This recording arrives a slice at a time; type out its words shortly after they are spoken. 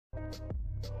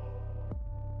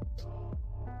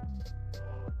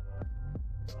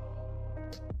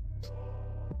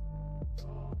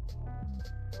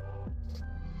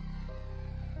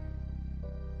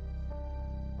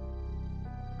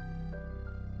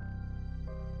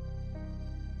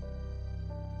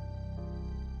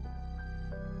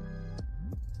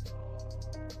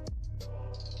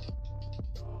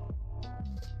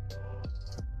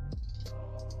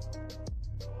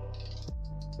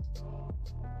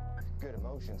Good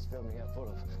emotions fill me up full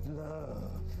of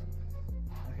love.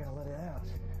 I gotta let it out.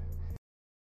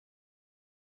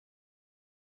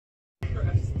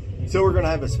 So we're gonna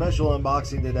have a special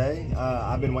unboxing today.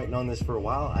 I've been waiting on this for a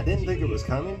while. I didn't think it was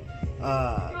coming,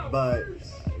 but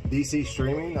DC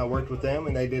Streaming, I worked with them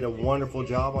and they did a wonderful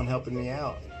job on helping me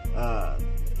out.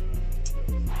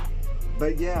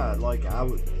 But yeah, like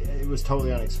it was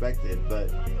totally unexpected,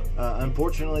 but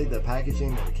unfortunately the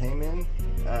packaging that it came in,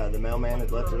 the mailman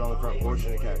had left it on the front porch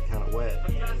and it got kind of wet,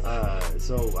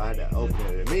 so I had to open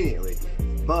it immediately.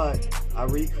 But I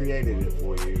recreated it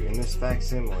for you in this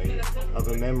facsimile of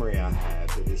a memory I have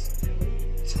that is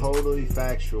totally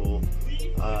factual,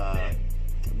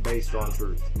 based on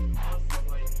truth.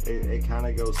 It kind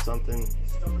of goes something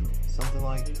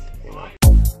like, you know.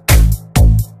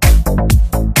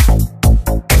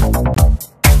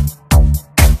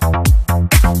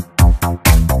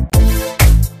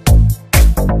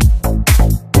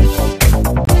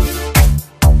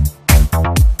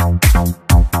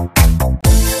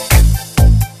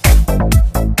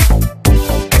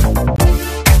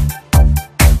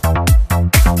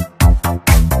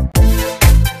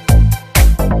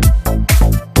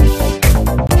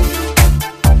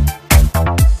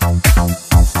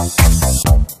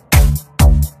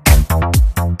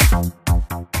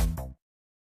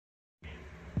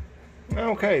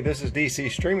 Okay, this is DC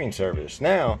Streaming Service.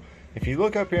 Now, if you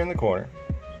look up here in the corner,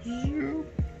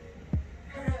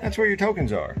 that's where your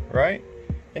tokens are, right?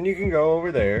 And you can go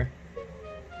over there.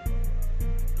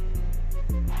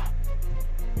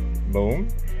 Boom.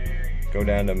 Go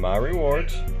down to My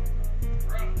Rewards.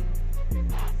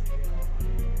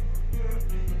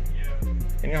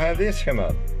 And you'll have this come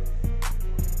up.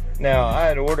 Now, I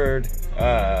had ordered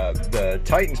the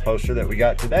Titans poster that we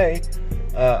got today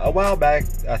a while back.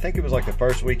 I think it was like the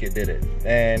first week it did it,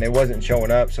 and it wasn't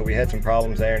showing up, so we had some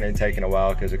problems there, and it taken a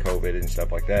while because of COVID and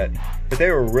stuff like that. But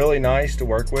they were really nice to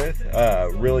work with,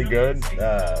 really good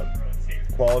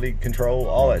quality control,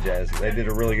 all that jazz. They did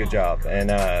a really good job,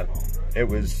 and it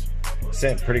was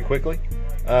sent pretty quickly.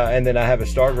 And then I have a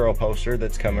Stargirl poster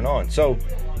that's coming on, so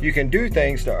you can do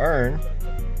things to earn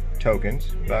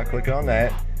tokens by clicking on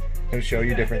that. It'll show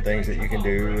you different things that you can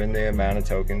do and the amount of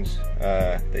tokens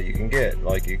that you can get.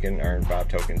 Like you can earn 5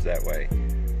 tokens that way.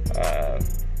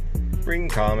 Reading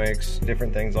comics,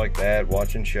 different things like that,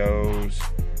 watching shows,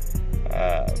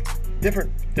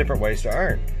 different ways to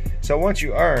earn. So once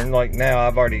you earn, like now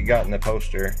I've already gotten the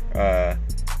poster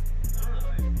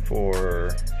for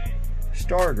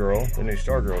Stargirl, the new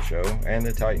Stargirl show, and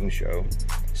the Titan show.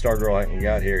 Stargirl I haven't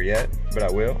got here yet, but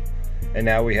I will. And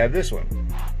now we have this one,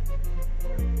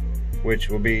 which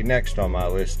will be next on my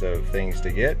list of things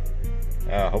to get,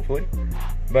 hopefully.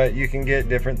 But you can get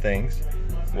different things,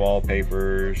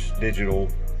 wallpapers, digital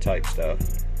type stuff,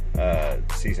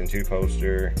 season 2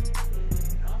 poster,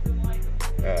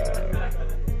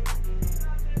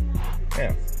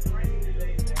 yeah.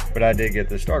 But I did get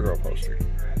the Stargirl poster.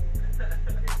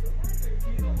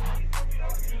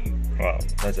 Well,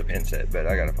 that's a pin set, but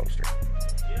I got a poster.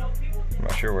 I'm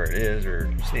not sure where it is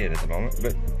or see it at the moment,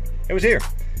 but it was here.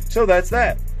 So that's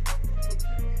that.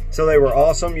 So they were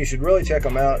awesome. You should really check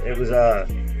them out. It was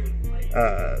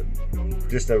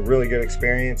just a really good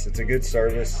experience. It's a good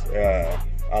service.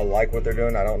 I like what they're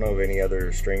doing. I don't know of any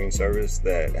other streaming service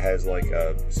that has like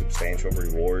a substantial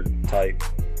reward type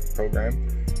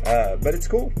program. But it's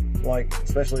cool. Like,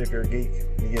 especially if you're a geek,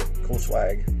 you get cool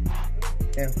swag.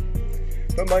 Yeah.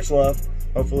 But much love.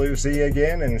 Hopefully we'll see you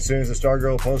again. And as soon as the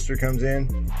Stargirl poster comes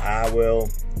in, I will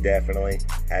definitely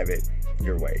have it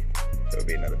your way. So it'll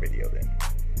be another video then.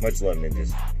 Much love,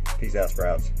 ninjas. Peace out,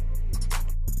 Sprouts.